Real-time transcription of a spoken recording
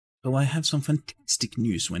So I have some fantastic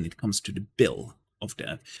news when it comes to the bill of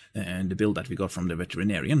the bill that we got from the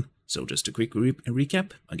veterinarian. So just a quick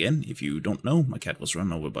recap. Again, if you don't know, my cat was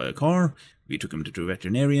run over by a car. We took him to the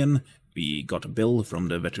veterinarian. We got a bill from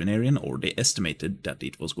the veterinarian, or they estimated that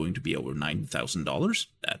it was going to be over $9,000.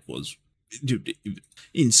 That was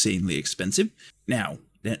insanely expensive. Now,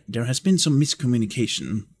 there has been some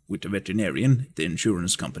miscommunication with the veterinarian, the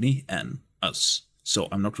insurance company, and us. So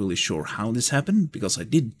I'm not really sure how this happened, because I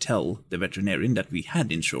did tell the veterinarian that we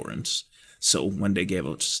had insurance. So when they gave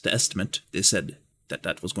us the estimate, they said that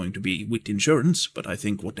that was going to be with insurance, but I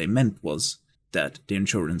think what they meant was that the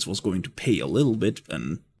insurance was going to pay a little bit,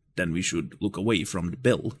 and then we should look away from the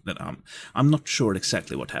bill. I'm not sure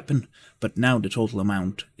exactly what happened, but now the total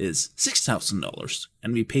amount is $6,000,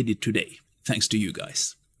 and we paid it today, thanks to you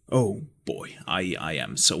guys. Oh boy, I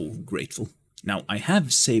am so grateful. Now, I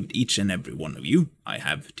have saved each and every one of you. I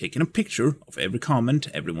have taken a picture of every comment,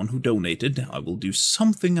 everyone who donated. I will do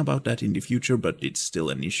something about that in the future, but it's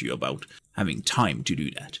still an issue about having time to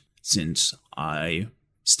do that. Since I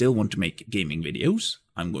still want to make gaming videos,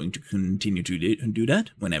 I'm going to continue to do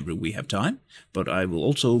that whenever we have time, but I will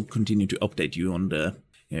also continue to update you on the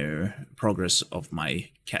progress of my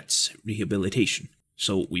cat's rehabilitation.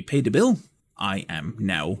 So we paid the bill. I am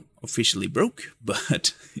now officially broke,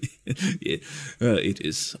 but it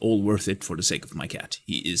is all worth it for the sake of my cat.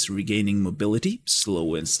 He is regaining mobility,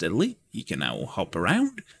 slow and steadily. He can now hop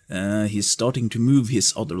around. He's starting to move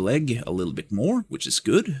his other leg a little bit more, which is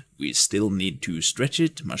good. We still need to stretch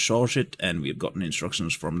it, massage it, and we've gotten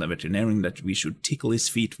instructions from the veterinarian that we should tickle his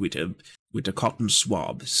feet with a cotton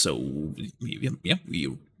swab. So, yeah,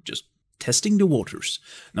 we're just testing the waters.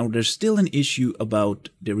 Now, there's still an issue about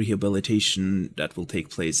the rehabilitation that will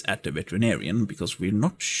take place at the veterinarian, because we're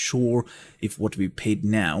not sure if what we paid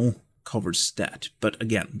now covers that. But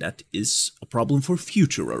again, that is a problem for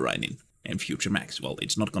future Arajnin and future Max. Well,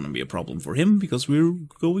 it's not going to be a problem for him, because we're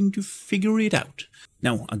going to figure it out.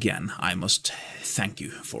 Now, again, I must thank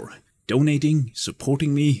you for donating,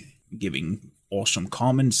 supporting me, giving awesome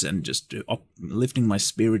comments, and just uplifting my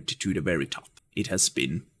spirit to the very top. It has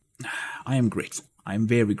been... I am grateful. I am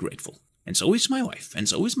very grateful. And so is my wife, and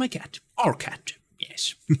so is my cat. Our cat,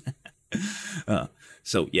 yes.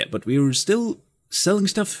 So, yeah, but we're still selling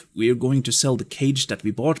stuff. We're going to sell the cage that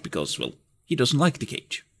we bought because, well, he doesn't like the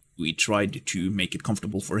cage. We tried to make it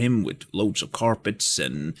comfortable for him with loads of carpets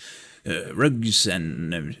and rugs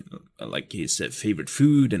and like his favorite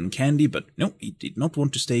food and candy, but no, he did not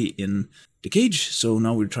want to stay in the cage, so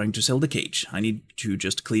now we're trying to sell the cage. I need to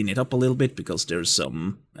just clean it up a little bit, because there's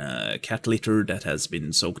some cat litter that has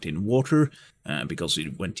been soaked in water, because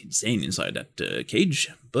it went insane inside that cage.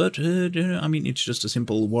 But, I mean, it's just a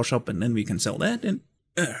simple wash up, and then we can sell that, and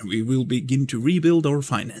we will begin to rebuild our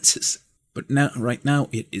finances. But now, right now,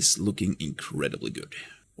 it is looking incredibly good.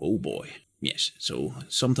 Oh boy. Yes, so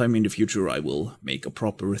sometime in the future I will make a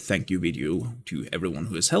proper thank you video to everyone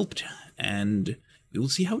who has helped, and we will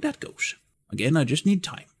see how that goes. Again, I just need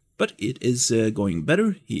time. But it is going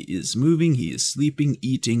better. He is moving, he is sleeping,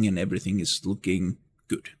 eating, and everything is looking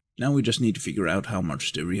good. Now we just need to figure out how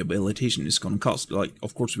much the rehabilitation is going to cost. Like,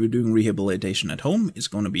 of course, we're doing rehabilitation at home. It's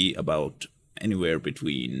going to be about anywhere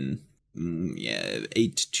between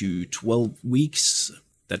 8 to 12 weeks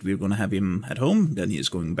that we're going to have him at home. Then he is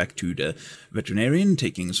going back to the veterinarian,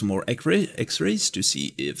 taking some more x-rays to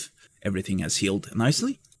see if everything has healed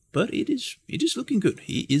nicely. But it is looking good.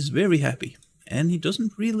 He is very happy, and he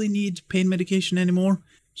doesn't really need pain medication anymore.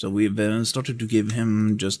 So we've started to give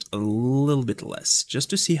him just a little bit less, just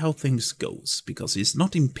to see how things goes, because he's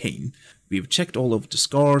not in pain. We've checked all of the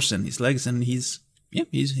scars and his legs, and he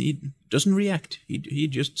doesn't react. He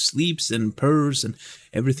just sleeps and purrs, and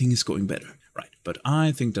everything is going better. Right, but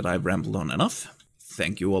I think that I've rambled on enough.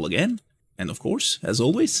 Thank you all again, and of course, as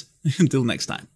always, until next time.